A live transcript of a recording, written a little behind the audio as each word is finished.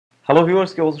Hello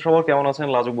viewers, কি অবস্থা সবার? কেমন আছেন?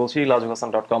 লাজুক বলছি,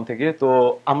 lazukhasan.com থেকে। তো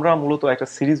আমরা মূলত একটা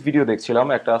সিরিজ ভিডিও দেখছিলাম।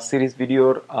 একটা সিরিজ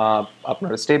ভিডিওর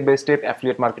আপনার step by step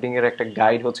affiliate marketing এর একটা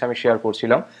গাইড হচ্ছে আমি শেয়ার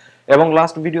করছিলাম। এবং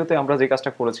লাস্ট ভিডিওতে আমরা যে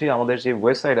কাজটা করেছি, আমাদের যে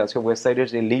ওয়েবসাইট আছে, ওয়েবসাইটের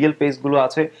যে লিগ্যাল পেজগুলো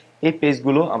আছে, এই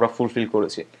পেজগুলো আমরা ফুলফিল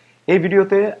করেছি। এই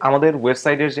ভিডিওতে আমাদের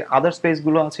ওয়েবসাইটের যে আদার্স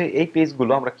পেজগুলো আছে, এই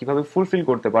পেজগুলো আমরা কিভাবে ফুলফিল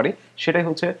করতে পারি সেটাই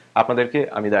হচ্ছে আপনাদেরকে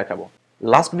আমি দেখাবো।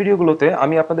 লাস্ট ভিডিওগুলোতে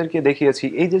আমি আপনাদেরকে দেখিয়েছি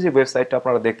এই যে ওয়েবসাইটটা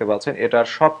আপনারা দেখতে পাচ্ছেন, এটার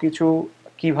সবকিছু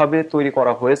কিভাবে তৈরি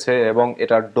করা হয়েছে এবং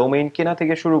এটার ডোমেইন কেনা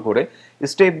থেকে শুরু করে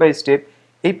স্টেপ বাই স্টেপ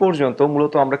এই পর্যন্ত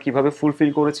মূলত আমরা কিভাবে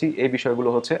ফুলফিল করেছি এই বিষয়গুলো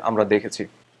হচ্ছে আমরা দেখেছি।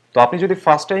 তো আপনি যদি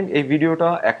ফার্স্ট টাইম এই ভিডিওটা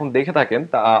এখন দেখে থাকেন,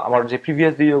 তা আমার যে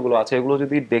প্রিভিয়াস ভিডিওগুলো আছে এগুলো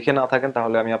যদি দেখে না থাকেন,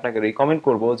 তাহলে আমি আপনাকে রিকমেন্ড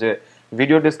করব যে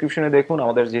ভিডিও ডেসক্রিপশনে দেখুন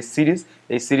আমাদের যে সিরিজ,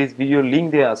 এই সিরিজ ভিডিও লিঙ্ক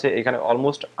দেওয়া আছে। এখানে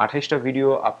অলমোস্ট 28টা ভিডিও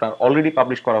আপনার অলরেডি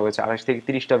পাবলিশ করা হয়েছে, 28 থেকে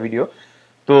 30টা ভিডিও।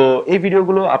 তো এই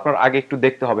ভিডিওগুলো আপনার আগে একটু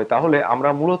দেখতে হবে, তাহলে আমরা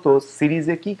মূলত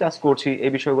সিরিজে কি কাজ করছি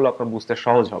এই বিষয়গুলো আপনার বুঝতে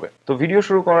সহজ হবে। তো ভিডিও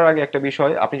শুরু করার আগে একটা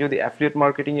বিষয়, আপনি যদি অ্যাফিলিয়েট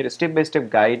মার্কেটিং এর step by step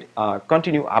guide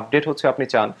continue update হচ্ছে আপনি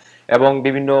চান এবং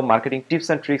বিভিন্ন মার্কেটিং টিপস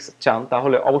অ্যান্ড ট্রিক্স চান,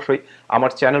 তাহলে অবশ্যই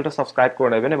আমার চ্যানেলটা সাবস্ক্রাইব করে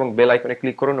নেবেন এবং বেল আইকনে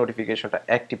ক্লিক করে নোটিফিকেশনটা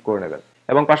অ্যাক্টিভ করে নেবেন।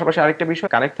 এবং পাশাপাশি আরেকটা বিষয়,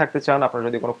 কানেক্ট থাকতে চান, আপনার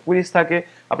যদি কোনো কুইজ থাকে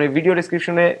আপনি ভিডিও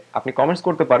ডেসক্রিপশনে আপনি কমেন্টস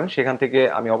করতে পারেন, সেখান থেকে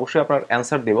আমি অবশ্যই আপনার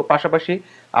অ্যান্সার দেবো। পাশাপাশি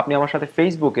আপনি আমার সাথে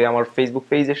ফেসবুকে আমার ফেসবুক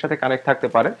পেজের সাথে কানেক্ট থাকতে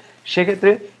পারেন।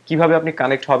 সেক্ষেত্রে কিভাবে আপনি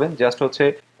কানেক্ট হবেন,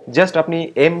 জাস্ট আপনি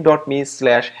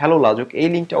m.me/hellolazuk এই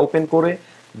লিঙ্কটা ওপেন করে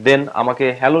দেন আমাকে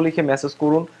হ্যালো লিখে মেসেজ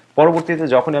করুন। পরবর্তীতে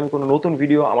যখনই আমি কোনো নতুন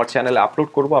ভিডিও আমার চ্যানেলে আপলোড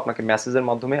করব, আপনাকে মেসেজের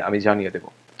মাধ্যমে আমি জানিয়ে দেব।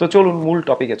 তো চলুন মূল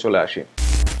টপিকে চলে আসি।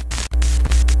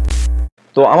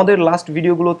 তো আমাদের লাস্ট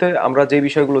ভিডিওগুলোতে আমরা যে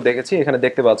বিষয়গুলো দেখেছি, এখানে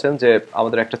দেখতে পাচ্ছেন যে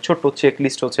আমাদের একটা ছোট্ট চেক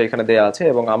লিস্ট হচ্ছে এখানে দেয়া আছে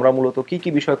এবং আমরা মূলত কি কি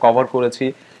বিষয় কভার করেছি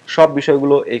সব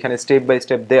বিষয়গুলো এখানে স্টেপ বাই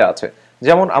স্টেপ দেয়া আছে।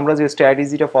 যেমন আমরা যে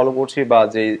স্ট্র্যাটেজিটা ফলো করছি বা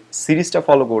যে সিরিজটা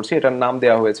ফলো করছি, এটার নাম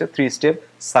দেওয়া হয়েছে 3 স্টেপ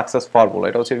সাকসেস ফর্মুলা।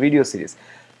 এটা হচ্ছে ভিডিও সিরিজ।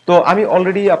 তো আমি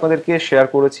অলরেডি আপনাদেরকে শেয়ার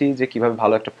করেছি যে কিভাবে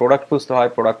ভালো একটা প্রোডাক্ট খুঁজতে হয়,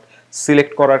 প্রোডাক্ট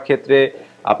সিলেক্ট করার ক্ষেত্রে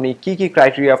আপনি কি কি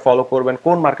ক্রাইটেরিয়া ফলো করবেন,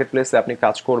 কোন মার্কেট প্লেসে আপনি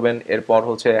কাজ করবেন, এরপর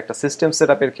হচ্ছে একটা সিস্টেম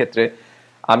সেটআপের ক্ষেত্রে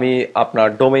আমি আপনার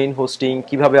ডোমেইন হোস্টিং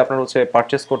কিভাবে আপনার হচ্ছে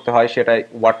পারচেস করতে হয়, সেটাই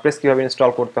ওয়ার্ডপ্রেস কিভাবে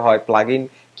ইনস্টল করতে হয়, প্লাগইন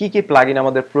কি প্লাগইন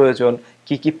আমাদের প্রয়োজন,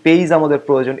 কি পেজ আমাদের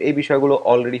প্রয়োজন, এই বিষয়গুলো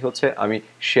অলরেডি হচ্ছে আমি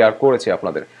শেয়ার করেছি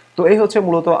আপনাদের। তো এই হচ্ছে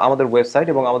মূলত আমাদের ওয়েবসাইট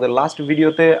এবং আমাদের লাস্ট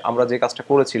ভিডিওতে আমরা যে কাজটা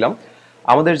করেছিলাম,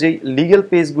 আমাদের যেই লিগ্যাল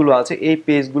পেজগুলো আছে এই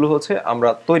পেজগুলো হচ্ছে আমরা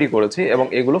তৈরি করেছি এবং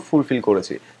এগুলো ফুলফিল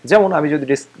করেছি। যেমন আমি যদি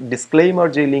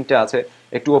ডিসক্লেইমার যে লিঙ্কটা আছে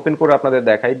একটু ওপেন করে আপনাদের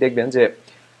দেখাই, দেখবেন যে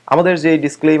আমাদের যে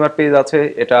ডিসক্লেইমার পেজ আছে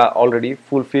এটা অলরেডি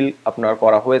ফুলফিল আপনার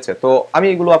করা হয়েছে। তো আমি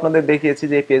এগুলো আপনাদের দেখিয়েছি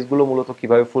যে এই পেজগুলো মূলত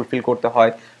কিভাবে ফুলফিল করতে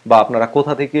হয় বা আপনারা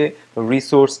কোথা থেকে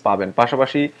রিসোর্স পাবেন।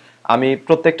 পাশাপাশি আমি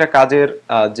প্রত্যেকটা কাজের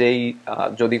যেই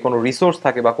যদি কোনো রিসোর্স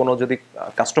থাকে বা কোনো যদি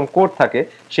কাস্টম কোড থাকে,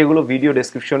 সেগুলো ভিডিও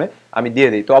ডেসক্রিপশনে আমি দিয়ে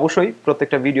দিই। তো অবশ্যই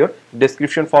প্রত্যেকটা ভিডিওর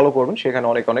ডেসক্রিপশন ফলো করবেন, সেখানে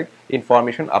অনেক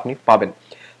ইনফরমেশন আপনি পাবেন।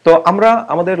 তো আমরা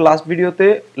আমাদের লাস্ট ভিডিওতে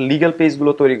লিগ্যাল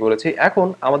পেজগুলো তৈরি করেছি। এখন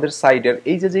আমাদের সাইটের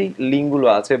এই যে লিঙ্কগুলো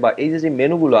আছে বা এই যে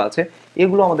মেনুগুলো আছে,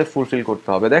 এগুলো আমাদের ফুলফিল করতে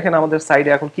হবে। দেখেন আমাদের সাইডে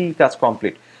এখন কি কাজ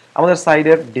কমপ্লিট। আমাদের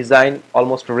সাইডের ডিজাইন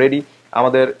অলমোস্ট রেডি।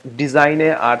 আমাদের ডিজাইনে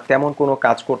আর তেমন কোনো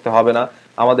কাজ করতে হবে না।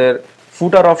 আমাদের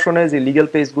ফুটার অপশনে যে লিগ্যাল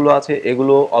পেজগুলো আছে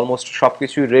এগুলো অলমোস্ট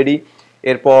সবকিছুই রেডি।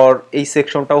 এরপর এই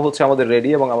সেকশনটাও হচ্ছে আমাদের রেডি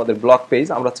এবং আমাদের ব্লগ পেজ,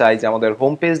 আমরা চাই যে আমাদের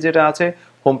হোম পেজ যেটা আছে,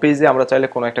 হোম পেজে আমরা চাইলে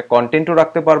কোনো একটা কন্টেন্টও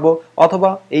রাখতে পারবো, অথবা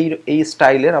এই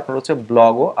স্টাইলের আপনার হচ্ছে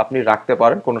ব্লগও আপনি রাখতে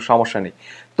পারেন, কোনো সমস্যা নেই।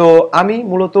 তো আমি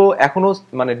মূলত এখনো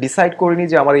ডিসাইড করিনি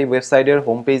যে আমার এই ওয়েবসাইটের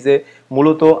হোম পেজে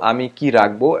মূলত আমি কি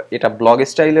রাখবো, এটা ব্লগ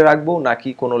স্টাইলে রাখবো নাকি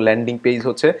কোনো ল্যান্ডিং পেজ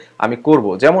হচ্ছে আমি করব।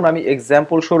 যেমন আমি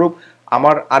এক্সাম্পল স্বরূপ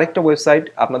আমার আরেকটা ওয়েবসাইট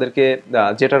আপনাদেরকে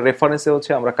যেটা রেফারেন্সে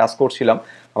হচ্ছে আমরা কাজ করছিলাম,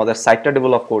 আমাদের সাইটটা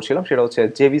ডেভেলপ করছিলাম, সেটা হচ্ছে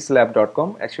jvslab.com।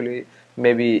 অ্যাকচুয়ালি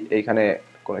মেবি এইখানে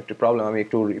কোনো একটু প্রবলেম, আমি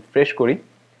একটু রিফ্রেশ করি।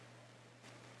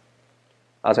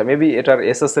 আচ্ছা, মেবি এটার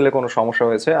এসএসএল এ কোনো সমস্যা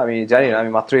হয়েছে, আমি জানি না,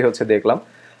 আমি মাত্রই হচ্ছে দেখলাম।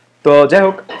 তো যাই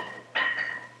হোক,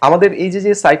 আমাদের এই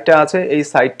যে সাইটটা আছে এই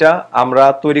সাইটটা আমরা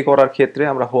তৈরি করার ক্ষেত্রে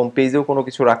আমরা হোম পেজেও কোনো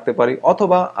কিছু রাখতে পারি,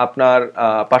 অথবা আপনার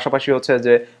পাশাপাশি হচ্ছে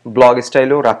যে ব্লগ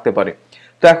স্টাইলেও রাখতে পারি।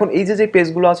 তো এখন এই যে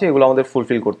পেজগুলো আছে এগুলো আমাদের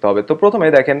ফুলফিল করতে হবে। তো প্রথমে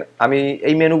দেখেন আমি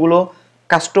এই মেনুগুলো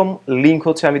কাস্টম লিঙ্ক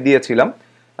হচ্ছে আমি দিয়েছিলাম।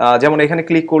 যেমন এখানে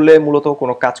ক্লিক করলে মূলত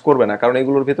কোনো কাজ করবে না, কারণ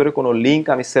এগুলোর ভিতরে কোনো লিঙ্ক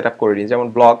আমি সেট আপ করিনি। যেমন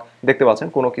ব্লগ দেখতে পাচ্ছেন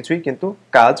কোনো কিছুই কিন্তু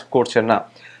কাজ করছে না।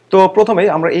 তো প্রথমেই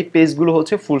আমরা এই পেজগুলো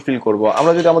হচ্ছে ফুলফিল করব।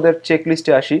 আমরা যদি আমাদের চেক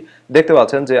লিস্টে আসি, দেখতে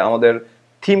পাচ্ছেন যে আমাদের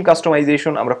থিম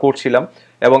কাস্টমাইজেশন আমরা করছিলাম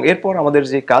এবং এরপর আমাদের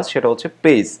যে কাজ সেটা হচ্ছে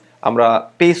পেজ। আমরা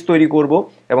পেজ তৈরি করব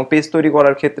এবং পেজ তৈরি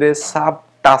করার ক্ষেত্রে সাব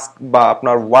টাস্ক বা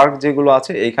আপনার ওয়ার্ক যেগুলো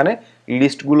আছে এইখানে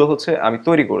লিস্টগুলো হচ্ছে আমি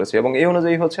তৈরি করেছি এবং এই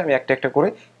অনুযায়ী হচ্ছে আমি একটা একটা করে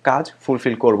কাজ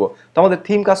ফুলফিল করব। তো আমাদের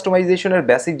থিম কাস্টমাইজেশনের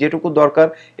বেসিক যেটুকু দরকার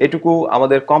এটুকু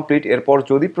আমাদের কমপ্লিট। এরপর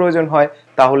যদি প্রয়োজন হয়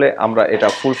তাহলে আমরা এটা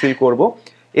ফুলফিল করব।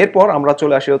 এরপর আমরা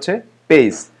চলে আসি হচ্ছে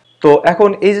পেজ। তো এখন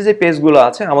এই যে পেজগুলো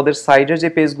আছে, আমাদের সাইডের যে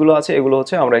পেজগুলো আছে এগুলো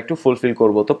হচ্ছে আমরা একটু ফুলফিল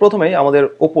করব। তো প্রথমেই আমাদের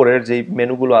ওপরের যে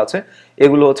মেনুগুলো আছে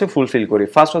এগুলো হচ্ছে ফুলফিল করি।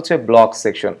 ফার্স্ট হচ্ছে ব্লগ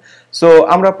সেকশন। সো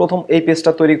আমরা প্রথম এই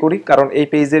পেজটা তৈরি করি, কারণ এই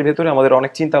পেজের ভেতরে আমাদের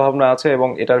অনেক চিন্তা ভাবনা আছে এবং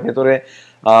এটার ভেতরে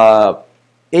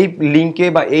এই লিঙ্কে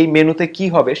বা এই মেনুতে কি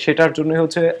হবে সেটার জন্য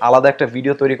হচ্ছে আলাদা একটা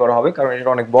ভিডিও তৈরি করা হবে, কারণ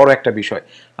এটা অনেক বড় একটা বিষয়।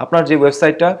 আপনার যে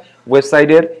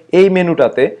ওয়েবসাইটের এই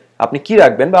মেনুটাতে আপনি কি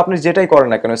রাখবেন বা আপনি যেটাই করেন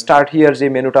না কেন, স্টার্ট হিয়ার যে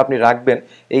মেনুটা আপনি রাখবেন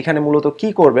এইখানে মূলত কি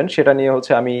করবেন সেটা নিয়ে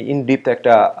হচ্ছে আমি ইন ডিপথ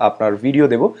একটা আপনার ভিডিও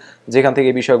দেব, যেখান থেকে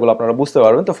এই বিষয়গুলো আপনারা বুঝতে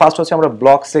পারবেন। তো ফার্স্ট হচ্ছে আমরা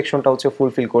ব্লগ সেকশনটা হচ্ছে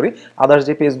ফুলফিল করি, আদার্স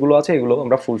যে পেজগুলো আছে এগুলো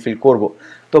আমরা ফুলফিল করব।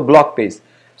 তো ব্লগ পেজ।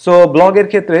 সো ব্লগের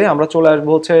ক্ষেত্রে আমরা চলে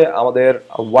আসবো হচ্ছে আমাদের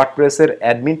ওয়ার্ডপ্রেসের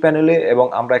অ্যাডমিন প্যানেলে এবং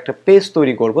আমরা একটা পেজ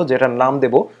তৈরি করব যেটার নাম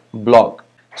দেব ব্লগ।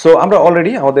 সো আমরা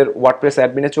অলরেডি আমাদের ওয়ার্ডপ্রেস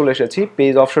অ্যাডমিনে চলে এসেছি,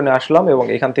 পেজ অপশনে আসলাম এবং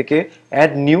এখান থেকে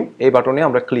অ্যাড নিউ এই বাটনে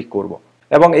আমরা ক্লিক করব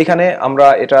এবং এখানে আমরা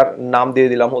এটার নাম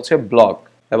দিয়ে দিলাম হচ্ছে ব্লগ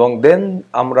এবং দেন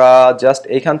আমরা জাস্ট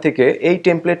এইখান থেকে এই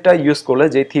টেমপ্লেটটা ইউজ করলে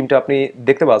যে থিমটা আপনি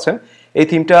দেখতে পাচ্ছেন, এই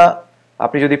থিমটা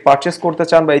আপনি যদি পারচেস করতে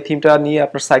চান বা এই থিমটা নিয়ে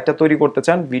আপনার সাইটটা তৈরি করতে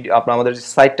চান, আপনার আমাদের যে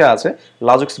সাইটটা আছে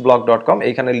lazuksblog.com,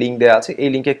 এইখানে লিঙ্ক দেওয়া আছে, এই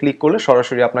লিঙ্কে ক্লিক করলে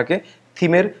সরাসরি আপনাকে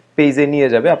থিমের পেজে নিয়ে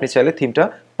যাবে, আপনি চাইলে থিমটা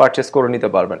পারচেস করে নিতে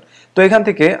পারবেন। তো এখান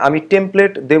থেকে আমি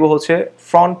টেমপ্লেট দেব হচ্ছে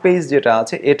ফ্রন্ট পেজ যেটা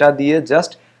আছে এটা দিয়ে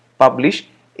জাস্ট পাবলিশ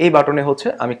এই বাটনে হচ্ছে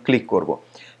আমি ক্লিক করব।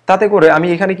 তাতে করে আমি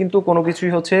এখানে কিন্তু কোনো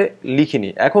কিছুই হচ্ছে লিখিনি।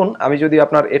 এখন আমি যদি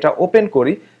আপনার এটা ওপেন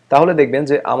করি তাহলে দেখবেন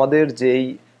যে আমাদের যেই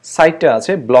সাইটটা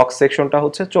আছে ব্লগ সেকশনটা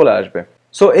হচ্ছে চলে আসবে।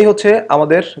 সো এই হচ্ছে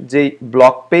আমাদের যেই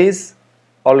ব্লগ পেজ,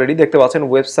 অলরেডি দেখতে পাচ্ছেন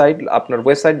ওয়েবসাইট আপনার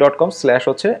website.com/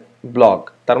 হচ্ছে ব্লগ,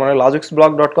 তার মানে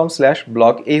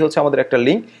lazuksblog.com/blog, এই হচ্ছে আমাদের একটা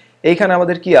লিঙ্ক। এইখানে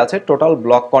আমাদের কি আছে, টোটাল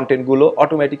ব্লগ কন্টেন্টগুলো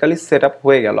অটোমেটিক্যালি সেট আপ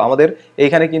হয়ে গেল। আমাদের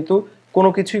এইখানে কিন্তু কোনো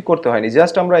কিছুই করতে হয়নি,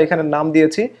 জাস্ট আমরা এখানে নাম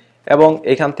দিয়েছি এবং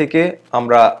এখান থেকে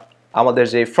আমরা আমাদের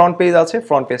যে ফ্রন্ট পেজ আছে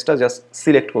ফ্রন্ট পেজটা জাস্ট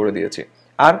সিলেক্ট করে দিয়েছি,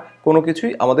 আর কোনো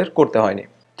কিছুই আমাদের করতে হয়নি।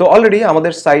 তো অলরেডি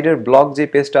আমাদের সাইডের ব্লগ যে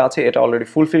পেজটা আছে এটা অলরেডি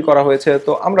ফুলফিল করা হয়েছে।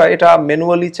 তো আমরা এটা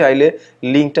ম্যানুয়ালি চাইলে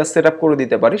লিঙ্কটা সেট আপ করে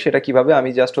দিতে পারি। সেটা কিভাবে, আমি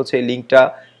জাস্ট হচ্ছে এই লিঙ্কটা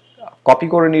কপি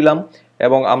করে নিলাম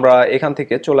এবং আমরা এখান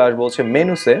থেকে চলে আসবো হচ্ছে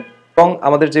মেনুসে এবং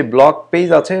আমাদের যে ব্লগ পেজ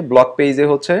আছে ব্লগ পেজে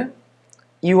হচ্ছে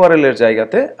ইউআরএল এর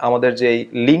জায়গাতে আমাদের যে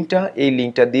লিঙ্কটা এই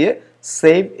লিঙ্কটা দিয়ে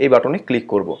সেভ এই বাটনে ক্লিক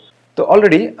করব। তো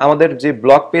অলরেডি আমাদের যে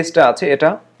ব্লগ পেজটা আছে এটা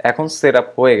এখন সেট আপ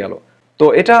হয়ে গেল। তো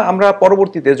এটা আমরা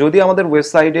পরবর্তীতে যদি আমাদের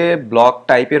ওয়েবসাইটে ব্লগ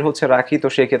টাইপের হচ্ছে রাখি তো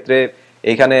সেক্ষেত্রে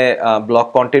এখানে ব্লগ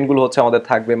কন্টেন্টগুলো হচ্ছে আমাদের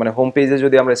থাকবে, মানে হোম পেজে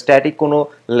যদি আমরা স্ট্যাটিক কোনো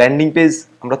ল্যান্ডিং পেজ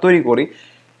আমরা তৈরি করি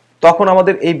তখন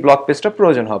আমাদের এই ব্লগ পেজটা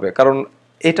প্রয়োজন হবে, কারণ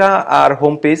এটা আর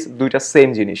হোম পেজ দুইটা সেম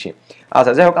জিনিসই।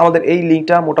 আচ্ছা যাই হোক, আমাদের এই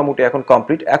লিঙ্কটা মোটামুটি এখন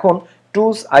কমপ্লিট। এখন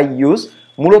টুলস আই ইউজ,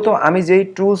 মূলত আমি যেই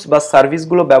টুলস বা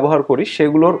সার্ভিসগুলো ব্যবহার করি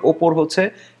সেগুলোর ওপর হচ্ছে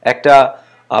একটা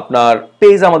আপনার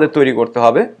পেজ আমাদের তৈরি করতে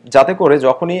হবে, যাতে করে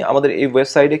যখনই আমাদের এই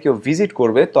ওয়েবসাইটে কেউ ভিজিট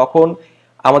করবে তখন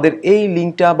আমাদের এই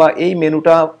লিঙ্কটা বা এই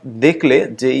মেনুটা দেখলে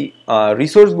যেই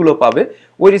রিসোর্সগুলো পাবে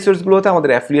ওই রিসোর্সগুলোতে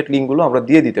আমাদের অ্যাফিলিয়েট লিঙ্কগুলো আমরা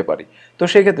দিয়ে দিতে পারি। তো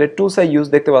সেক্ষেত্রে টুলস আই ইউজ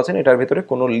দেখতে পাচ্ছেন এটার ভিতরে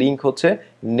কোনো লিঙ্ক হচ্ছে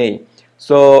নেই।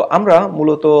 সো আমরা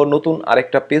মূলত নতুন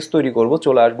আরেকটা পেজ তৈরি করব,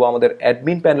 চলে আসবো আমাদের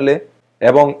অ্যাডমিন প্যানেলে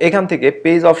এবং এখান থেকে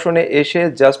পেজ অপশনে এসে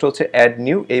জাস্ট হচ্ছে অ্যাড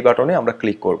নিউ এই বাটনে আমরা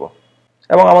ক্লিক করব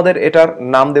এবং আমাদের এটার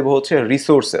নাম দেব হচ্ছে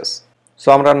রিসোর্সেস। সো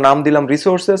আমরা নাম দিলাম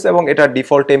রিসোর্সেস এবং এটা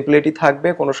ডিফল্ট টেমপ্লেটই থাকবে,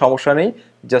 কোনো সমস্যা নেই।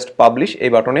 জাস্ট পাবলিশ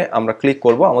এই বাটনে আমরা ক্লিক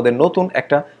করব, আমাদের নতুন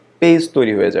একটা পেজ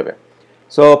তৈরি হয়ে যাবে।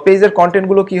 সো পেজের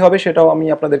কন্টেন্টগুলো কি হবে সেটাও আমি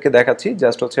আপনাদেরকে দেখাচ্ছি।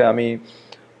 জাস্ট হচ্ছে আমি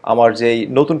আমার যেই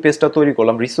নতুন পেজটা তৈরি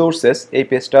করলাম রিসোর্সেস, এই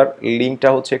পেজটার লিঙ্কটা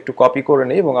হচ্ছে একটু কপি করে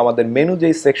নিই এবং আমাদের মেনু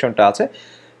যেই সেকশনটা আছে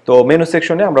তো মেনু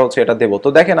সেকশনে আমরা হচ্ছে এটা দেবো। তো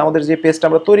দেখেন আমাদের যে পেজটা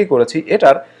আমরা তৈরি করেছি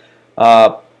এটার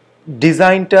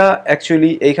ডিজাইনটা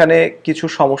অ্যাকচুয়ালি এইখানে কিছু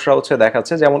সমস্যা হচ্ছে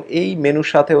দেখাচ্ছে, যেমন এই মেনুর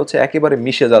সাথে হচ্ছে একেবারে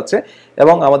মিশে যাচ্ছে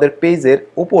এবং আমাদের পেজের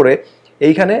উপরে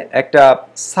এইখানে একটা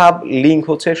সাব লিঙ্ক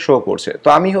হচ্ছে শো করছে। তো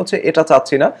আমি হচ্ছে এটা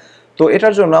চাচ্ছি না। তো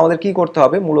এটার জন্য আমাদের কি করতে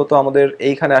হবে, মূলত আমাদের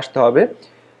এইখানে আসতে হবে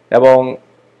এবং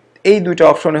এই দুইটা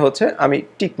অপশনে হচ্ছে আমি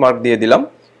টিক মার্ক দিয়ে দিলাম।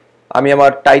 আমি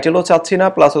আমার টাইটেলও চাচ্ছি না,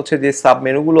 প্লাস হচ্ছে যে সাব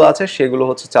মেনুগুলো আছে সেগুলো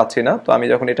হচ্ছে চাচ্ছি না। তো আমি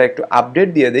যখন এটা একটু আপডেট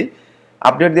দিয়ে দিই,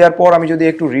 আপডেট দেওয়ার পর আমি যদি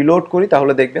একটু রিলোড করি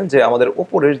তাহলে দেখবেন যে আমাদের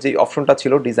উপরের যে অপশনটা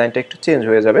ছিল ডিজাইনটা একটু চেঞ্জ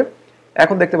হয়ে যাবে।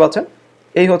 এখন দেখতে পাচ্ছেন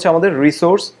এই হচ্ছে আমাদের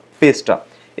রিসোর্স পেজটা।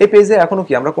 এই পেজে এখনো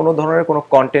কি আমরা কোনো ধরনের কোনো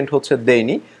কন্টেন্ট হচ্ছে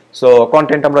দেইনি। সো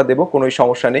কন্টেন্ট আমরা দেব, কোনো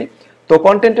সমস্যা নেই। তো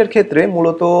কন্টেন্টের ক্ষেত্রে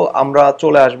মূলত আমরা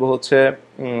চলে আসবো হচ্ছে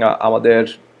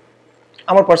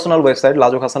আমার পার্সোনাল ওয়েবসাইট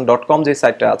lazukhasan.com যে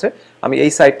সাইটটা আছে, আমি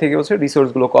এই সাইট থেকে হচ্ছে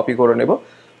রিসোর্সগুলো কপি করে নেব।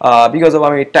 বিকজ অফ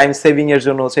আমি টাইম সেভিং এর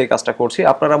জন্য হচ্ছে এই কাজটা করছি।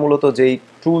 আপনারা মূলত যেই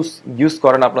টুলস ইউজ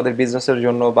করেন আপনাদের বিজনেসের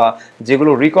জন্য বা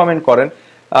যেগুলো রিকমেন্ড করেন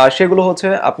সেগুলো হচ্ছে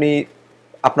আপনি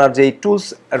আপনার যেই টুলস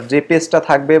যে পেজটা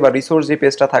থাকবে বা রিসোর্স যে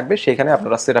পেজটা থাকবে সেখানে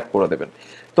আপনারা সেট আপ করে দেবেন।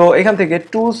 তো এখান থেকে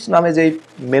টুলস নামে যেই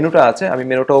মেনুটা আছে আমি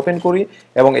মেনুটা ওপেন করি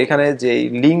এবং এখানে যেই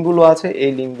লিঙ্কগুলো আছে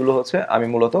এই লিঙ্কগুলো হচ্ছে আমি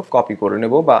মূলত কপি করে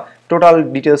নেব বা টোটাল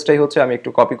ডিটেলসটাই হচ্ছে আমি একটু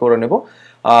কপি করে নেব।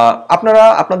 আপনারা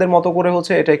আপনাদের মতো করে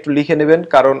হচ্ছে এটা একটু লিখে নেবেন,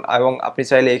 কারণ এবং আপনি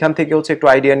চাইলে এখান থেকে হচ্ছে একটু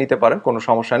আইডিয়া নিতে পারেন, কোনো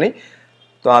সমস্যা নেই।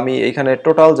 তো আমি এখানে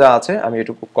টোটাল যা আছে আমি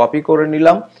এটুকু কপি করে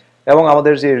নিলাম এবং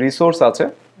আমাদের যে রিসোর্স আছে,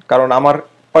 কারণ আমার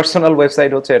পার্সোনাল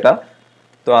ওয়েবসাইট হচ্ছে এটা,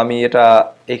 তো আমি এটা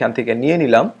এখান থেকে নিয়ে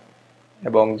নিলাম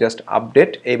এবং জাস্ট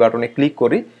আপডেট এই বাটনে ক্লিক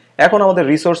করি। এখন আমাদের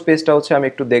রিসোর্স পেজটা হচ্ছে আমি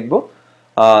একটু দেখব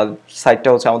সাইটটা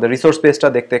হচ্ছে আমাদের রিসোর্স পেজটা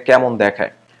দেখতে কেমন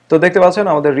দেখায়। তো দেখতে পাচ্ছেন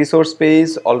আমাদের রিসোর্স পেজ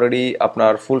অলরেডি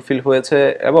আপনার ফুলফিল হয়েছে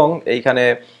এবং এইখানে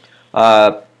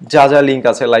যা যা লিঙ্ক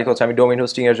আছে লাইক হচ্ছে আমি ডোমেইন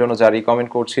হোস্টিং এর জন্য যা রিকমেন্ড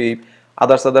করছি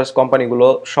আদার্স কোম্পানিগুলো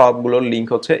সবগুলোর লিঙ্ক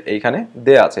হচ্ছে এইখানে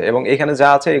দেয়া আছে এবং এখানে যা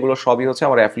আছে এগুলো সবই হচ্ছে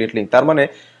আমার অ্যাফিলিয়েট লিঙ্ক। তার মানে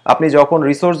আপনি যখন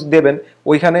রিসোর্স দেবেন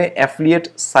ওইখানে অ্যাফিলিয়েট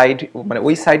সাইট মানে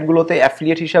ওই সাইটগুলোতে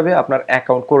অ্যাফিলিয়েট হিসাবে আপনার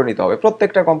অ্যাকাউন্ট করে নিতে হবে।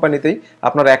 প্রত্যেকটা কোম্পানিতেই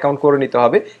আপনার অ্যাকাউন্ট করে নিতে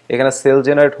হবে। এখানে সেল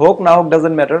জেনারেট হোক না হোক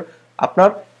ডাজন্ট ম্যাটার, আপনার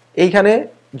এইখানে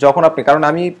যখন আপনি, কারণ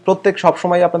আমি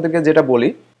সবসময় আপনাদেরকে যেটা বলি,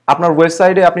 আপনার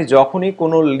ওয়েবসাইটে আপনি যখনই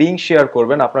কোনো লিঙ্ক শেয়ার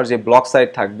করবেন আপনার যে ব্লগ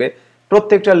সাইট থাকবে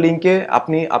প্রত্যেকটা লিঙ্কে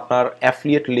আপনি আপনার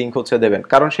অ্যাফিলিয়েট লিঙ্ক হচ্ছে দেবেন,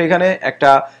 কারণ সেখানে একটা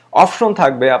অপশন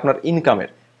থাকবে আপনার ইনকামের।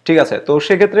 ঠিক আছে, তো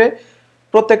সেক্ষেত্রে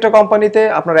প্রত্যেকটা কোম্পানিতে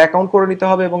আপনার অ্যাকাউন্ট করে নিতে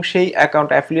হবে এবং সেই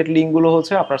অ্যাকাউন্ট অ্যাফিলিয়েট লিঙ্কগুলো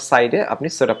হচ্ছে আপনার সাইটে আপনি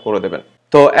সেট আপ করে দেবেন।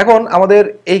 তো এখন আমাদের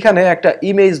এইখানে একটা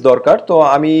ইমেজ দরকার। তো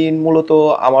আমি মূলত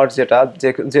আমার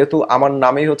যেহেতু আমার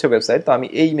নামেই হচ্ছে ওয়েবসাইট, তো আমি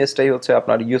এই ইমেজটাই হচ্ছে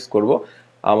আপনার ইউজ করব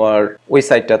আমার ওই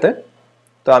সাইটটাতে।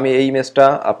 তো আমি এই ইমেজটা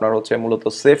আপনার হচ্ছে মূলত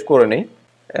সেভ করে নেই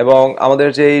এবং আমাদের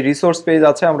যে রিসোর্স পেজ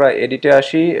আছে আমরা এডিটে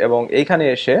আসি এবং এইখানে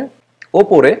এসে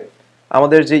ওপরে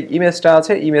আমাদের যে ইমেজটা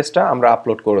আছে ইমেজটা আমরা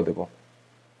আপলোড করে দেব।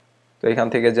 তো এখান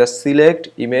থেকে জাস্ট সিলেক্ট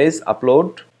ইমেজ আপলোড।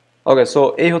 ওকে, সো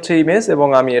এই হচ্ছে ইমেজ এবং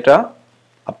আমি এটা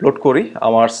আপলোড করি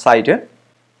আমার সাইটে।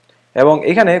 এবং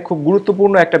এখানে খুব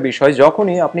গুরুত্বপূর্ণ একটা বিষয়,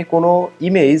 যখনই আপনি কোনো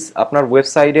ইমেজ আপনার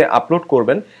ওয়েবসাইটে আপলোড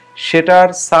করবেন সেটার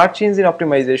সার্চ ইঞ্জিন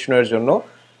অপটিমাইজেশনের জন্য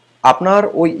আপনার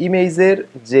ওই ইমেজের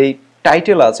যেই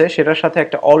টাইটেল আছে সেটার সাথে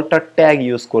একটা অল্টার ট্যাগ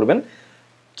ইউজ করবেন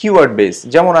কিওয়ার্ড বেস।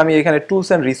 যেমন আমি এখানে টুলস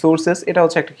অ্যান্ড রিসোর্সেস এটা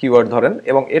হচ্ছে একটা কিওয়ার্ড ধরেন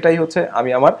এবং এটাই হচ্ছে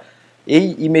আমি আমার এই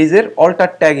ইমেজের অল্টার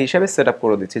ট্যাগ হিসেবে সেট আপ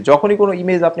করে দিচ্ছি। যখনই কোনো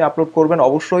ইমেজ আপনি আপলোড করবেন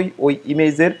অবশ্যই ওই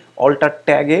ইমেজের অল্টার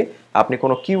ট্যাগে আপনি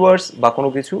কোনো কিওয়ার্ডস বা কোনো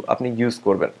কিছু আপনি ইউজ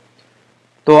করবেন।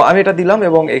 তো আমি এটা দিলাম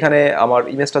এবং এখানে আমার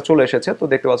ইমেজটা চলে এসেছে। তো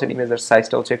দেখতে পাচ্ছেন ইমেজের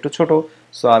সাইজটা হচ্ছে একটু ছোট,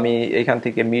 সো আমি এখান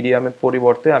থেকে মিডিয়ামের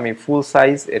পরিবর্তে আমি ফুল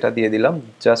সাইজ এটা দিয়ে দিলাম।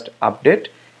 জাস্ট আপডেট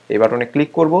এই বাটনে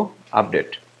ক্লিক করব, আপডেট।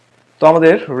 তো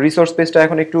আমাদের রিসোর্স পেজটা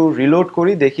এখন একটু রিলোড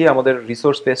করি, দেখি আমাদের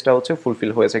রিসোর্স পেজটা হচ্ছে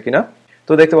ফুলফিল হয়েছে কিনা।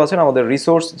 তো দেখতে পাচ্ছেন আমাদের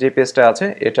রিসোর্স যে পেজটা আছে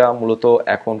এটা মূলত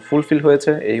এখন ফুলফিল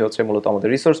হয়েছে। এই হচ্ছে মূলত আমাদের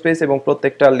রিসোর্স পেজ এবং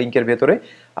প্রত্যেকটা লিঙ্কের ভেতরে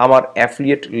আমার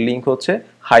অ্যাফিলিয়েট লিঙ্ক হচ্ছে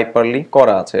হাইপার লিঙ্ক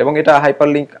করা আছে এবং এটা হাইপার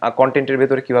লিঙ্ক কন্টেন্টের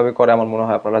ভেতরে কিভাবে করে আমার মনে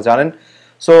হয় আপনারা জানেন।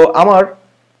 সো আমার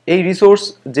এই রিসোর্স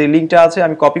যে লিঙ্কটা আছে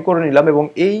আমি কপি করে নিলাম এবং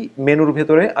এই মেনুর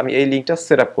ভেতরে আমি এই লিঙ্কটা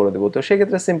সেট আপ করে দেবো। তো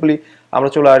সেক্ষেত্রে সিম্পলি আমরা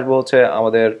চলে আসবো হচ্ছে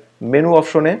আমাদের মেনু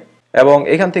অপশনে এবং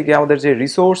এখান থেকে আমাদের যে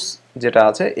রিসোর্স যেটা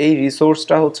আছে এই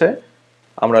রিসোর্সটা হচ্ছে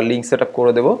আমরা লিঙ্ক সেট আপ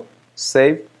করে দেব,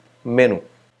 সেভ মেনু।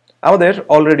 আমাদের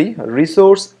অলরেডি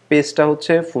রিসোর্স পেজটা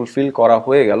হচ্ছে ফুলফিল করা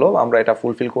হয়ে গেল, আমরা এটা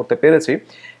ফুলফিল করতে পেরেছি।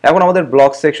 এখন আমাদের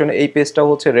ব্লগ সেকশনে এই পেজটাও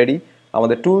হচ্ছে রেডি,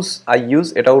 আমাদের টুলস আই ইউজ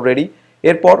এটাও রেডি।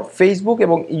 এরপর ফেসবুক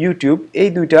এবং ইউটিউব এই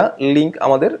দুইটা লিঙ্ক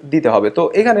আমাদের দিতে হবে। তো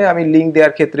এখানে আমি লিঙ্ক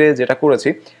দেওয়ার ক্ষেত্রে যেটা করেছি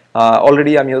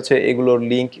অলরেডি আমি হচ্ছে এগুলোর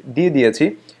লিঙ্ক দিয়ে দিয়েছি।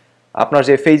 আপনার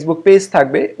যে ফেসবুক পেজ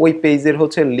থাকবে ওই পেজের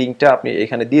হচ্ছে লিঙ্কটা আপনি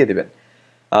এখানে দিয়ে দেবেন।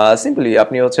 সিম্পলি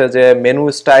আপনি হচ্ছে যে মেনু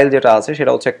স্টাইল যেটা আছে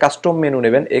সেটা হচ্ছে কাস্টম মেনু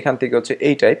নেবেন, এখান থেকে হচ্ছে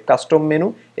এই টাইপ কাস্টম মেনু।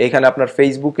 এইখানে আপনার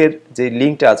ফেসবুকের যে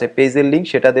লিঙ্কটা আছে পেজের লিঙ্ক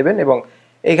সেটা দেবেন এবং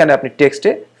এইখানে আপনি টেক্সটে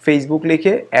ফেসবুক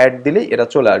লিখে অ্যাড দিলেই এটা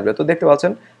চলে আসবে। তো দেখতে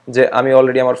পাচ্ছেন যে আমি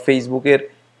অলরেডি আমার ফেসবুকের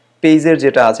পেজের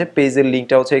যেটা আছে পেজের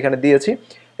লিঙ্কটা হচ্ছে এখানে দিয়েছি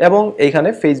এবং এইখানে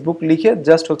ফেসবুক লিখে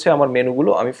জাস্ট হচ্ছে আমার মেনুগুলো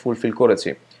আমি ফুলফিল করেছি।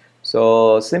 সো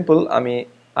সিম্পল আমি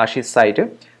আসি সাইটে।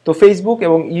 তো ফেসবুক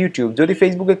এবং ইউটিউব, যদি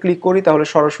ফেসবুকে ক্লিক করি তাহলে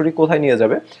সরাসরি কোথায় নিয়ে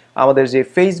যাবে, আমাদের যে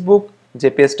ফেসবুক যে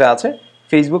পেজটা আছে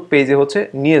ফেসবুক পেজে হচ্ছে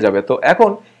নিয়ে যাবে। তো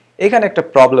এখন এখানে একটা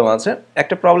প্রবলেম আছে,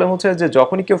 একটা প্রবলেম হচ্ছে যে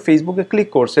যখনই কেউ ফেসবুকে ক্লিক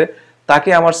করছে তাকে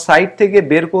আমার সাইট থেকে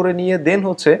বের করে নিয়ে দেন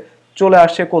হচ্ছে চলে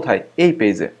আসছে কোথায়, এই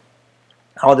পেজে,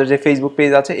 আমাদের যে ফেসবুক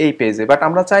পেজ আছে এই পেজে। বাট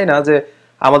আমরা চাই না যে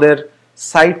আমাদের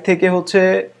সাইট থেকে হচ্ছে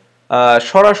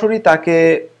সরাসরি তাকে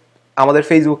আমাদের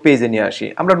ফেসবুক পেজে নিয়ে আসি।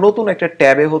 আমরা নতুন একটা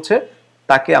ট্যাবে হচ্ছে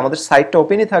তাকে, আমাদের সাইটটা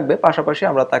ওপেনই থাকবে পাশাপাশি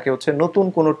আমরা তাকে হচ্ছে নতুন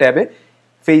কোনো ট্যাবে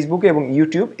ফেসবুক এবং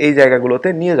ইউটিউব এই জায়গাগুলোতে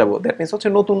নিয়ে যাব। দ্যাট মিনস হচ্ছে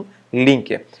নতুন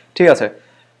লিঙ্কে, ঠিক আছে।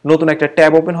 নতুন একটা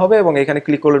ট্যাব ওপেন হবে এবং এখানে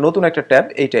ক্লিক করলে নতুন একটা ট্যাব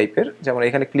এই টাইপের, যেমন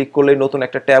এখানে ক্লিক করলে নতুন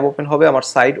একটা ট্যাব ওপেন হবে, আমার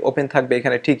সাইড ওপেন থাকবে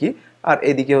এখানে ঠিকই, আর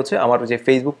এদিকে হচ্ছে আমার যে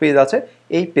ফেসবুক পেজ আছে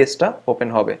এই পেজটা ওপেন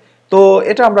হবে। তো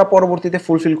এটা আমরা পরবর্তীতে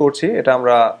ফুলফিল করছি, এটা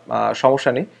আমরা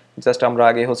সমস্যা নেই, জাস্ট আমরা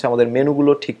আগে হচ্ছে আমাদের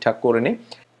মেনুগুলো ঠিকঠাক করে নিই।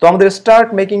 তো আমাদের স্টার্ট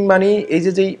মেকিং মানি এই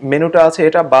যে যেই মেনুটা আছে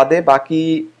এটা বাদে বাকি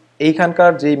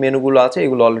এইখানকার যেই মেনুগুলো আছে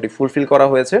এগুলো অলরেডি ফুলফিল করা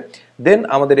হয়েছে। দেন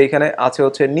আমাদের এখানে আছে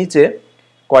হচ্ছে নিচে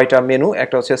কয়টা মেনু,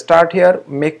 একটা হচ্ছে স্টার্ট হিয়ার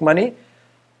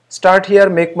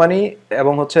মেক মানি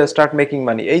এবং হচ্ছে স্টার্ট মেকিং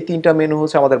মানি, এই তিনটা মেনু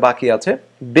হচ্ছে আমাদের বাকি আছে।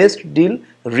 বেস্ট ডিল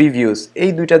রিভিউজ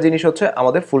এই দুইটা জিনিস হচ্ছে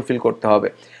আমাদের ফুলফিল করতে হবে।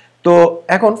 তো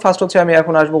এখন ফার্স্ট হচ্ছে আমি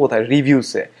এখন আসবো কোথায়,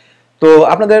 রিভিউসে। তো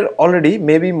আপনাদের অলরেডি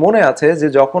মেবি মনে আছে যে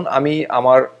যখন আমি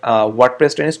আমার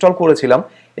ওয়ার্ডপ্রেসটা ইনস্টল করেছিলাম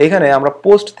এখানে আমরা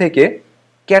পোস্ট থেকে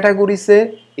ক্যাটাগরিসে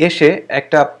এসে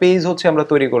একটা পেজ হচ্ছে আমরা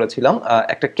তৈরি করেছিলাম,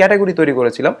 একটা ক্যাটাগরি তৈরি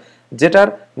করেছিলাম যেটার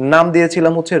নাম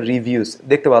দিয়েছিলাম হচ্ছে রিভিউস।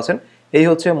 দেখতে পাচ্ছেন এই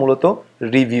হচ্ছে মূলত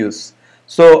রিভিউস।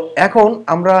 সো এখন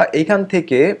আমরা এইখান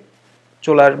থেকে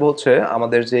চলে আসবো হচ্ছে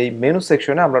আমাদের যেই মেনু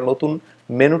সেকশনে, আমরা নতুন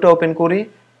মেনুটা ওপেন করি,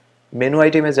 মেনু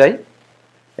আইটেমে যাই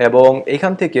এবং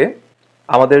এখান থেকে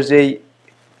আমাদের যেই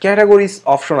ক্যাটাগরিজ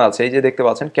অপশন আছে এই যে দেখতে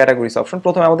পাচ্ছেন ক্যাটাগরিজ অপশন,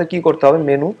 প্রথমে আমাদের কি করতে হবে,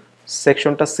 মেনু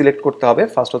সেকশনটা সিলেক্ট করতে হবে।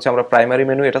 ফার্স্ট হচ্ছে আমরা প্রাইমারি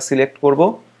মেনু এটা সিলেক্ট করব,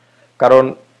 কারণ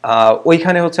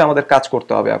ওইখানে হচ্ছে আমাদের কাজ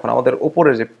করতে হবে। এখন আমাদের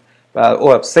উপরে যে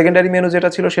সেকেন্ডারি মেনু যেটা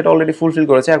ছিল সেটা অলরেডি ফুলফিল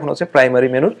করেছে, এখন হচ্ছে প্রাইমারি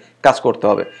মেনুর কাজ করতে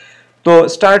হবে। তো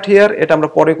স্টার্ট হিয়ার এটা আমরা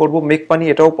পরে করব, মেক মানি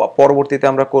এটাও পরবর্তীতে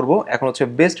আমরা করব। এখন হচ্ছে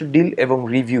বেস্ট ডিল এবং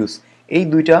রিভিউস এই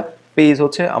দুইটা পেজ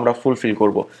হচ্ছে আমরা ফুলফিল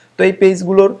করব। তো এই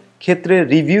পেজগুলোর ক্ষেত্রে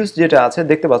রিভিউস যেটা আছে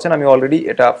দেখতে পাচ্ছেন আমি অলরেডি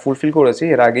এটা ফুলফিল করেছি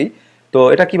এর আগেই। তো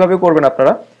এটা কিভাবে করবেন,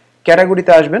 আপনারা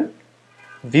ক্যাটাগরিতে আসবেন,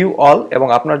 ভিউ অল, এবং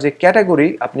আপনার যে ক্যাটাগরি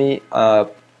আপনি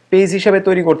পেজ হিসেবে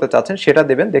তৈরি করতে চাচ্ছেন সেটা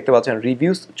দেবেন। দেখতে পাচ্ছেন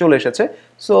রিভিউস চলে এসেছে।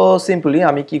 সো সিম্পলি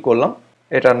আমি কি করলাম,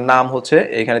 এটার নাম হচ্ছে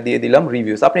এখানে দিয়ে দিলাম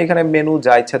রিভিউস। আপনি এখানে মেনু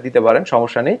যা ইচ্ছা দিতে পারেন,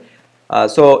 সমস্যা নেই।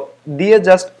 সো দিয়ে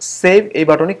জাস্ট সেভ এই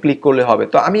বাটনে ক্লিক করলে হবে।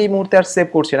 তো আমি এই মুহূর্তে আর সেভ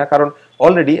করছি না, কারণ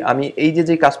অলরেডি আমি এই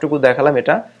যে কাজটুকু দেখালাম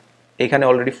এটা এখানে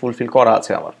অলরেডি ফুলফিল করা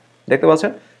আছে আমার, দেখতে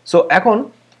পাচ্ছেন। সো এখন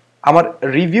আমার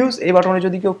রিভিউস এই বাটনে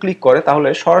যদি কেউ ক্লিক করে তাহলে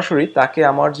সরাসরি তাকে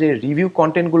আমার যে রিভিউ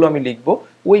কন্টেন্টগুলো আমি লিখবো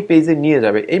ওই পেজে নিয়ে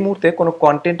যাবে। এই মুহূর্তে কোনো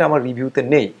কন্টেন্ট আমার রিভিউতে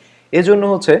নেই, এজন্য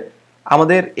হচ্ছে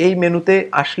আমাদের এই মেনুতে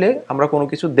আসলে আমরা কোনো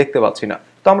কিছু দেখতে পাচ্ছি না।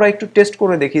 তো আমরা একটু টেস্ট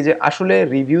করে দেখি যে আসলে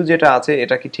রিভিউ যেটা আছে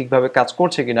এটা কি ঠিকভাবে কাজ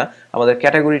করছে কিনা, আমাদের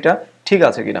ক্যাটাগরিটা ঠিক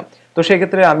আছে কিনা। তো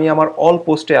সেক্ষেত্রে আমি আমার অল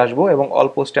পোস্টে আসবো এবং অল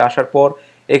পোস্টে আসার পর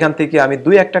এখান থেকে আমি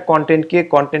দুই একটা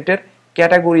কন্টেন্টের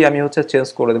ক্যাটাগরি আমি হচ্ছে চেঞ্জ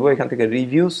করে দেবো। এখান থেকে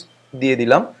রিভিউস দিয়ে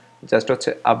দিলাম, জাস্ট হচ্ছে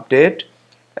আপডেট,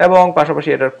 এবং পাশাপাশি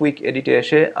এটার কুইক এডিটে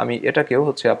এসে আমি এটাকেও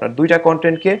হচ্ছে আপনার দুইটা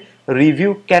কন্টেন্টকে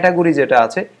রিভিউ ক্যাটাগরি যেটা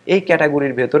আছে এই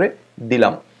ক্যাটাগরির ভেতরে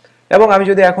দিলাম। এবং আমি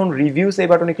যদি এখন রিভিউস এই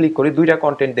বাটনে ক্লিক করি দুইটা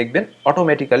কন্টেন্ট দেখবেন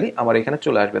অটোমেটিক্যালি আমার এখানে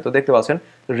চলে আসবে। তো দেখতে পাচ্ছেন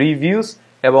রিভিউস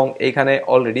এবং এখানে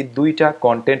অলরেডি দুইটা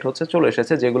কন্টেন্ট হচ্ছে চলে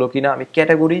এসেছে যেগুলো কিনা আমি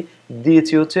ক্যাটাগরি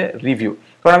দিয়েছি হচ্ছে রিভিউ।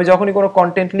 কারণ আমি যখনই কোনো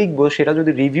কন্টেন্ট লিখবো সেটা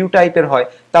যদি রিভিউ টাইপের হয়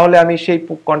তাহলে আমি সেই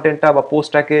কন্টেন্টটা বা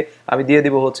পোস্টটাকে আমি দিয়ে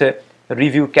দিব হচ্ছে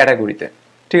রিভিউ ক্যাটাগরিতে,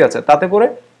 ঠিক আছে। তাতে করে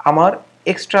আমার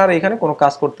এক্সট্রা আর এখানে কোনো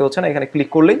কাজ করতে হচ্ছে না, এখানে ক্লিক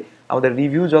করলেই আমাদের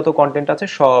রিভিউ যত কন্টেন্ট আছে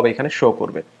সব এখানে শো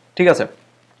করবে, ঠিক আছে।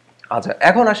 আচ্ছা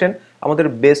এখন আসেন আমাদের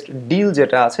বেস্ট ডিল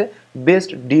যেটা আছে,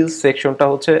 বেস্ট ডিল সেকশনটা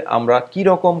হচ্ছে আমরা কি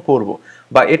রকম করব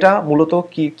বা এটা মূলত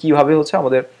কিভাবে হচ্ছে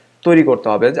আমাদের তৈরি করতে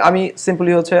হবে। আমি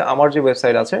সিম্পলি হচ্ছে আমার যে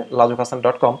ওয়েবসাইট আছে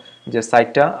lazukhasan.com যে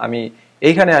সাইটটা আমি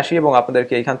এইখানে আসি এবং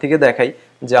আপনাদেরকে এইখান থেকে দেখাই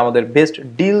যে আমাদের বেস্ট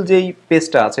ডিল যেই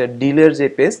পেজটা আছে, ডিলের যে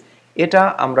পেজ, এটা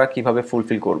আমরা কিভাবে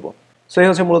ফুলফিল করব। সো এই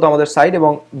হচ্ছে মূলত আমাদের সাইট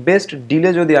এবং বেস্ট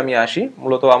ডিলে যদি আমি আসি,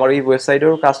 মূলত আমার এই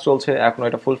ওয়েবসাইটেরও কাজ চলছে, এখনো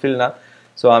এটা ফুলফিল না।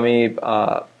 সো আমি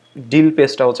ডিল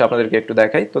পেজটা হচ্ছে আপনাদেরকে একটু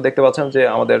দেখাই। তো দেখতে পাচ্ছেন যে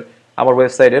আমার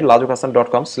ওয়েবসাইটে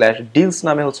lazukhasan.com/deals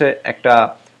নামে হচ্ছে একটা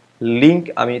লিংক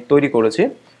আমি তৈরি করেছি।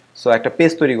 সো একটা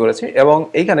পেজ তৈরি করেছি এবং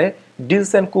এইখানে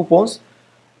ডিলস অ্যান্ড কুপনস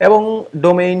এবং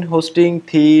ডোমেইন হোস্টিং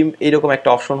থিম এইরকম একটা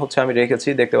অপশন হচ্ছে আমি রেখেছি।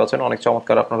 দেখতে পাচ্ছেন অনেক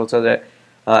চমৎকার আপনার হচ্ছে যে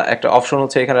একটা অপশন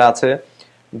হচ্ছে এখানে আছে।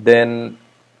 দেন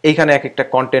এইখানে এক একটা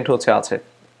কন্টেন্ট হচ্ছে আছে,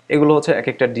 এগুলো হচ্ছে এক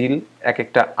একটা ডিল, এক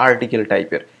একটা আর্টিকেল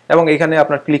টাইপের, এবং এখানে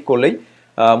আপনার ক্লিক করলেই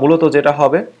মূলত যেটা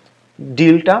হবে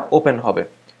ডিলটা ওপেন হবে।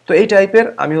 তো এই টাইপের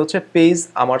আমি হচ্ছে পেজ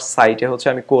আমার সাইটে হচ্ছে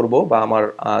আমি করব বা আমার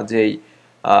যেই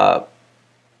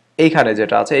এইখানে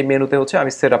যেটা আছে এই মেনুতে হচ্ছে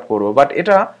আমি সেট আপ করবো। বাট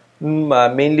এটা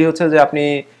মেইনলি হচ্ছে যে আপনি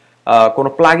কোনো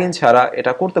প্লাগইন ছাড়া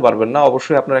এটা করতে পারবেন না,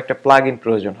 অবশ্যই আপনার একটা প্লাগইন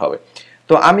প্রয়োজন হবে।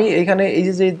 তো আমি এখানে এই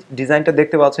যে ডিজাইনটা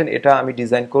দেখতে পাচ্ছেন এটা আমি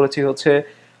ডিজাইন করেছি হচ্ছে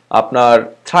আপনার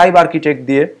থ্রাইভ আর্কিটেক্ট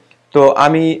দিয়ে। তো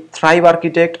আমি থ্রাইভ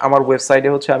আর্কিটেক্ট আমার ওয়েবসাইটে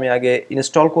হচ্ছে আমি আগে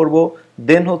ইনস্টল করব,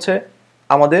 দেন হচ্ছে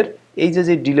আমাদের এই যে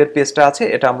যে ডিলের পেজটা আছে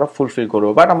এটা আমরা ফুলফিল করব,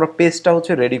 বাট আমরা পেজটা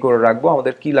হচ্ছে রেডি করে রাখবো।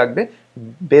 আমাদের কি লাগবে,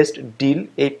 বেস্ট ডিল,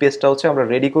 এই পেজটা হচ্ছে আমরা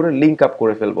রেডি করে লিঙ্ক আপ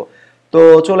করে ফেলবো। তো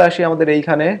চলে আসি আমাদের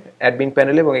এইখানে অ্যাডমিন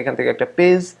প্যানেলে এবং এখান থেকে একটা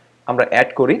পেজ আমরা অ্যাড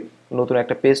করি, নতুন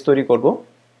একটা পেজ তৈরি করব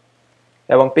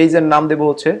এবং পেজের নাম দেব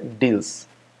হচ্ছে ডিলস।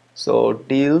 সো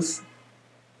ডিলস,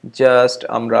 জাস্ট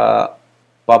আমরা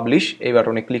পাবলিশ এই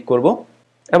বাটনে ক্লিক করব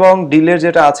এবং ডিলের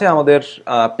যেটা আছে আমাদের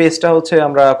পেজটা হচ্ছে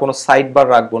আমরা কোনো সাইড বার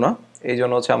রাখবো না, এই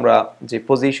জন্য হচ্ছে আমরা যে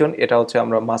পজিশন এটা হচ্ছে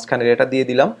আমরা মাঝখানের এটা দিয়ে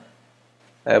দিলাম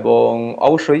এবং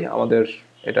অবশ্যই আমাদের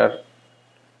এটার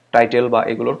টাইটেল বা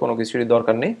এগুলোর কোনো কিছুরই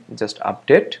দরকার নেই, জাস্ট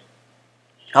আপডেট।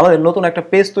 আমাদের নতুন একটা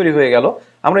পেজ তৈরি হয়ে গেল,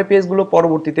 আমরা এই পেজগুলো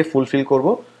পরবর্তীতে ফুলফিল করব।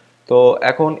 তো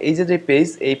এখন এই যে যে পেজ,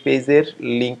 এই পেজের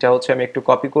লিঙ্কটা হচ্ছে আমি একটু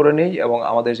কপি করে নেই এবং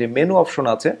আমাদের যে মেনু অপশন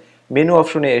আছে, মেনু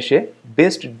অপশনে এসে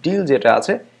বেস্ট ডিল যেটা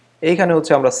আছে এইখানে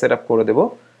হচ্ছে আমরা সেট আপ করে দেব।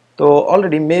 তো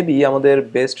অলরেডি মেবি আমাদের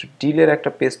বেস্ট ডিলের একটা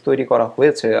পেজ তৈরি করা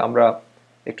হয়েছে, আমরা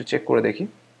একটু চেক করে দেখি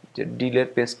যে ডিলের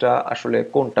পেজটা আসলে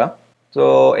কোনটা। তো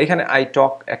এখানে আই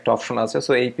টক একটা অপশন আছে,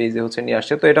 সো এই পেজে হচ্ছে নিয়ে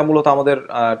আসছে। তো এটা মূলত আমাদের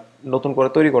নতুন করে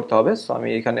তৈরি করতে হবে। সো আমি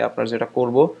এখানে আপনার যেটা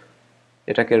করব,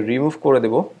 এটাকে রিমুভ করে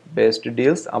দেব বেস্ট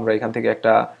ডিলস। আমরা এখান থেকে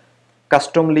একটা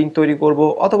কাস্টম লিঙ্ক তৈরি করব,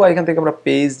 অথবা এখান থেকে আমরা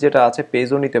পেজ যেটা আছে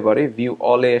পেজও নিতে পারি, ভিউ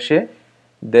অলে এসে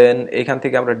দেন এখান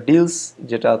থেকে আমরা ডিলস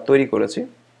যেটা তৈরি করেছি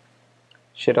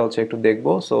সেটা হচ্ছে একটু দেখব।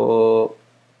 সো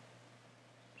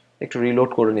একটু রিলোড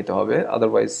করে নিতে হবে,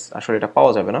 আদারওয়াইজ আসলে এটা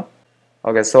পাওয়া যাবে না।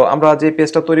 ওকে, সো আমরা যে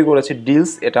পেজটা তৈরি করেছি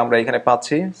ডিলস, এটা আমরা এখানে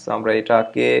পাচ্ছি। সো আমরা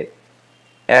এটাকে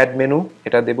অ্যাড মেনু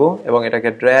এটা দেব এবং এটাকে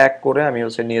ড্র্যাগ করে আমি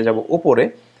হচ্ছে নিয়ে যাব উপরে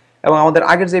এবং আমাদের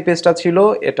আগের যে পেজটা ছিল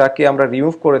এটাকে আমরা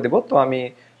রিমুভ করে দেব। তো আমি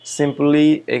সিম্পলি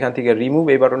এখান থেকে রিমুভ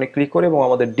এই বাটনে ক্লিক করে এবং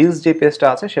আমাদের ডিলস যে পেজটা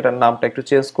আছে সেটার নামটা একটু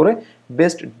চেঞ্জ করে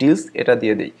বেস্ট ডিলস এটা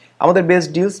দিয়ে দিই। আমাদের বেস্ট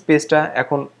ডিলস পেজটা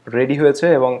এখন রেডি হয়েছে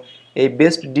এবং এই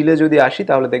বেস্ট ডিলে যদি আসি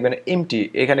তাহলে দেখবেন এমটি,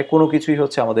 এখানে কোনো কিছুই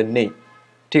হচ্ছে আমাদের নেই।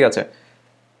 ঠিক আছে,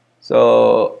 সো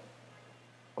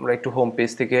আমরা একটু হোম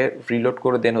পেজ থেকে রিলোড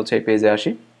করে দেন হচ্ছে এই পেজে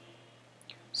আসি।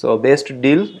 সো বেস্ট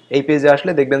ডিল এই পেজে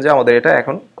আসলে দেখবেন যে আমাদের এটা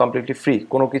এখন কমপ্লিটলি ফ্রি,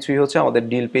 কোনো কিছুই হচ্ছে আমাদের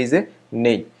ডিল পেজে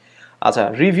নেই। আচ্ছা,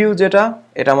 রিভিউ যেটা,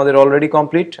 এটা আমাদের অলরেডি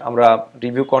কমপ্লিট, আমরা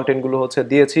রিভিউ কন্টেন্টগুলো হচ্ছে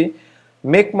দিয়েছি।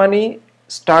 মেক মানি,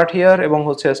 স্টার্ট হিয়ার এবং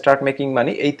হচ্ছে স্টার্ট মেকিং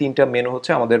মানি, এই তিনটা মেনু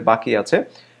হচ্ছে আমাদের বাকি আছে,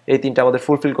 এই তিনটা আমাদের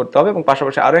ফুলফিল করতে হবে এবং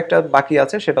পাশাপাশি আরও একটা বাকি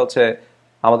আছে, সেটা হচ্ছে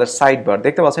আমাদের সাইড বার।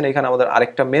 দেখতে পাচ্ছেন এখানে আমাদের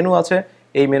আরেকটা মেনু আছে,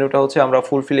 এই মেনুটা হচ্ছে আমরা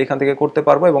ফুলফিল এখান থেকে করতে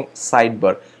পারবো এবং সাইড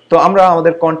বার। তো আমরা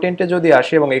আমাদের কন্টেন্টে যদি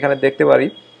আসি এবং এখানে দেখতে পারি,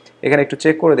 এখানে একটু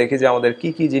চেক করে দেখি যে আমাদের কি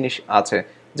কি জিনিস আছে।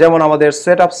 যেমন আমাদের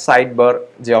সেট আপ সাইড বার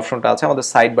যে অপশনটা আছে, আমাদের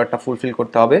সাইড বারটা ফুলফিল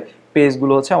করতে হবে,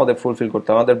 পেজগুলো হচ্ছে আমাদের ফুলফিল করতে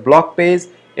হবে। আমাদের ব্লগ পেজ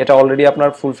এটা অলরেডি আপনার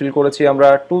ফুলফিল করেছি আমরা,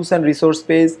 টুলস অ্যান্ড রিসোর্স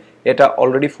পেজ এটা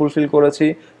অলরেডি ফুলফিল করেছি,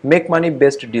 make money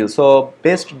best deal. So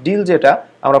best deal যেটা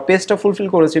আমরা পেজটা ফুলফিল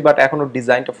করেছি বাট এখনো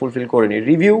ডিজাইনটা ফুলফিল করিনি।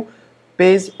 রিভিউ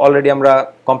পেজ অলরেডি আমরা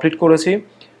কমপ্লিট করেছি,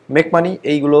 মেক মানি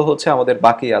এইগুলো হচ্ছে আমাদের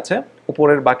বাকি আছে,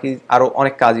 উপরের বাকি আরো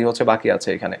অনেক কাজই হচ্ছে বাকি আছে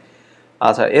এখানে।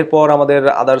 আচ্ছা, এরপর আমাদের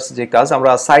আদার্স যে কাজ,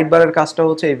 আমরা সাইড বারের কাজটা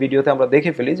হচ্ছে এই ভিডিওতে আমরা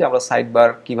দেখে ফেলি যে আমরা সাইড বার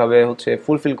কিভাবে হচ্ছে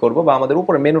ফুলফিল করব, বা আমাদের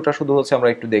উপরে মেনুটা শুধু হচ্ছে আমরা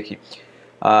একটু দেখি।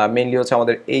 মেইনলি হচ্ছে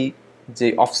আমাদের এই যে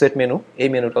অফসেট মেনু, এই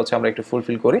মেনুটা হচ্ছে আমরা একটু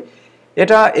ফুলফিল করি।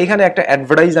 এটা এখানে একটা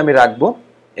অ্যাডভার্টাইজ আমি রাখবো,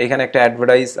 এখানে একটা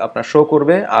অ্যাডভার্টাইজ আপনার শো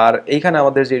করবে আর এইখানে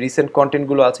আমাদের যে রিসেন্ট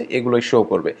কন্টেন্টগুলো আছে এগুলোই শো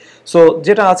করবে। সো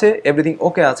যেটা আছে এভরিথিং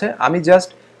ওকে আছে, আমি জাস্ট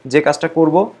যে কাজটা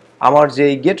করব, আমার যে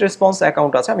গেট রেসপন্স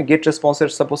অ্যাকাউন্ট আছে আমি গেট রেসপন্সের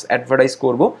সাপোজ অ্যাডভার্টাইজ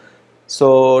করব। সো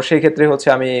সেই ক্ষেত্রে হচ্ছে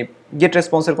আমি গেট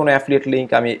রেসপন্সের কোনো অ্যাফিলিয়েট লিঙ্ক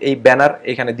আমি এই ব্যানার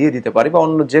এখানে দিয়ে দিতে পারি, বা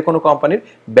অন্য যে কোনো কোম্পানির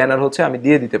ব্যানার হচ্ছে আমি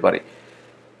দিয়ে দিতে পারি।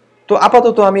 তো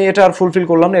আপাতত আমি এটা আর ফুলফিল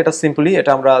করলাম না, এটা সিম্পলি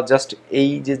এটা আমরা জাস্ট এই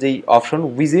যে যেই অপশন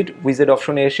উইজেট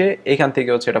অপশনে এসে এখান থেকে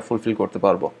হচ্ছে এটা ফুলফিল করতে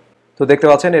পারবো। তো দেখতে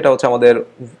পাচ্ছেন এটা হচ্ছে আমাদের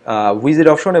উইজেট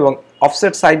অপশন এবং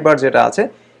অফসেট সাইড বার যেটা আছে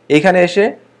এখানে এসে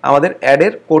আমাদের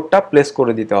অ্যাডের কোডটা প্লেস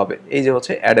করে দিতে হবে। এই যে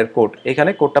হচ্ছে অ্যাডের কোড,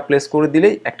 এখানে কোডটা প্লেস করে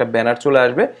দিলেই একটা ব্যানার চলে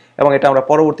আসবে এবং এটা আমরা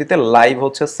পরবর্তীতে লাইভ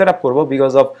হচ্ছে সেট আপ করবো,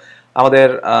 বিকজ অফ আমাদের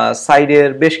সাইডের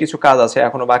বেশ কিছু কাজ আছে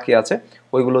এখনো বাকি আছে,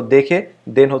 ওইগুলো দেখে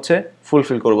দেন হচ্ছে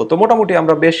ফুলফিল করব। তো মোটামুটি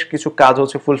আমরা বেশ কিছু কাজ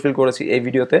হচ্ছে ফুলফিল করেছি এই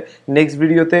ভিডিওতে। নেক্সট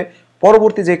ভিডিওতে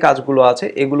পরবর্তী যে কাজগুলো আছে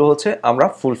এগুলো হচ্ছে আমরা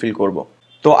ফুলফিল করব।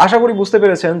 তো আশা করি বুঝতে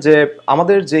পেরেছেন যে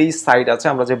আমাদের যেই সাইট আছে,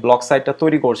 আমরা যে ব্লগ সাইটটা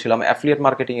তৈরি করছিলাম অ্যাফিলিয়েট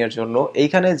মার্কেটিং এর জন্য,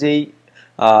 এইখানে যেই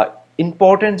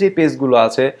ইম্পর্টেন্ট যে পেজগুলো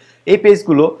আছে এই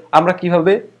পেজগুলো আমরা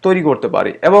কিভাবে তৈরি করতে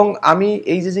পারি। এবং আমি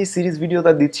এই যে সিরিজ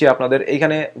ভিডিওটা দিচ্ছি আপনাদের,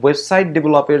 এইখানে ওয়েবসাইট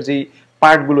ডেভেলপের যেই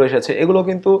পার্টগুলো এসেছে এগুলো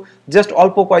কিন্তু জাস্ট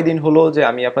অল্প কয়েকদিন হলো যে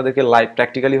আমি আপনাদেরকে লাইভ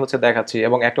প্র্যাকটিক্যালি হচ্ছে দেখাচ্ছি।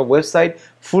 এবং একটা ওয়েবসাইট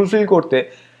ফুলফিল করতে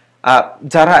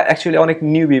যারা অ্যাকচুয়ালি অনেক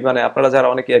নিউবি, মানে আপনারা যারা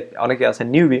অনেকে আছেন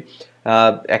নিউবি,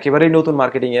 একেবারেই নতুন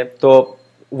মার্কেটিংয়ে, তো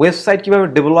ওয়েবসাইট কিভাবে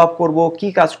ডেভেলপ করব, কি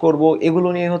কাজ করব, এগুলো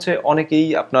নিয়ে হচ্ছে অনেকেই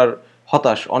আপনার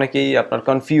হতাশ, অনেকেই আপনার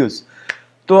কনফিউজ।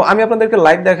 তো আমি আপনাদেরকে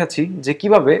লাইভ দেখাচ্ছি যে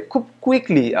কিভাবে খুব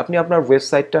কুইকলি আপনি আপনার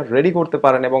ওয়েবসাইটটা রেডি করতে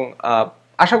পারেন, এবং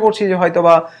আশা করছি যে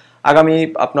হয়তোবা আগামী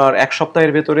আপনার এক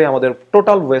সপ্তাহের ভেতরে আমাদের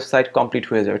টোটাল ওয়েবসাইট কমপ্লিট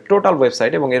হয়ে যাবে, টোটাল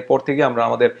ওয়েবসাইট, এবং এরপর থেকে আমরা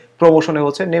আমাদের প্রমোশনে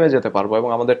হচ্ছে নেমে যেতে পারবো এবং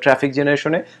আমাদের ট্রাফিক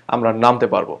জেনারেশনে আমরা নামতে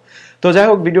পারবো। তো যাই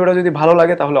হোক, ভিডিওটা যদি ভালো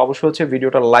লাগে তাহলে অবশ্যই হচ্ছে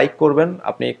ভিডিওটা লাইক করবেন,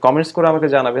 আপনি কমেন্টস করে আমাকে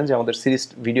জানাবেন যে আমাদের সিরিজ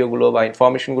ভিডিওগুলো বা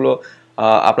ইনফরমেশনগুলো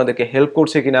আপনাদেরকে হেল্প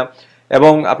করছে কিনা।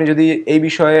 এবং আপনি যদি এই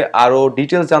বিষয়ে আরো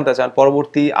ডিটেলস জানতে চান,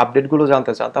 পরবর্তী আপডেটগুলো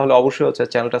জানতে চান, তাহলে অবশ্যই হচ্ছে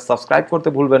চ্যানেলটা সাবস্ক্রাইব করতে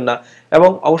ভুলবেন না। এবং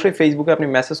অবশ্যই ফেসবুকে আপনি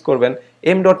মেসেজ করবেন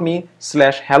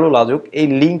m.me/hello-lazuk, এই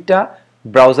লিঙ্কটা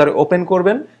ব্রাউজারে ওপেন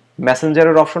করবেন,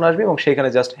 মেসেঞ্জারের অপশন আসবে এবং সেখানে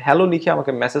জাস্ট হ্যালো লিখে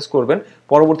আমাকে মেসেজ করবেন।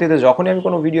 পরবর্তীতে যখনই আমি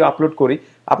কোনো ভিডিও আপলোড করি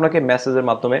আপনাকে মেসেজের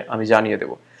মাধ্যমে আমি জানিয়ে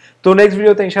দেবো। তো নেক্সট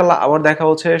ভিডিওতে ইনশাল্লাহ আবার দেখা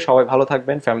হচ্ছে। সবাই ভালো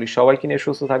থাকবেন, ফ্যামিলির সবাইকে নিয়ে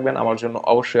সুস্থ থাকবেন, আমার জন্য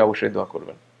অবশ্যই অবশ্যই দোয়া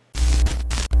করবেন।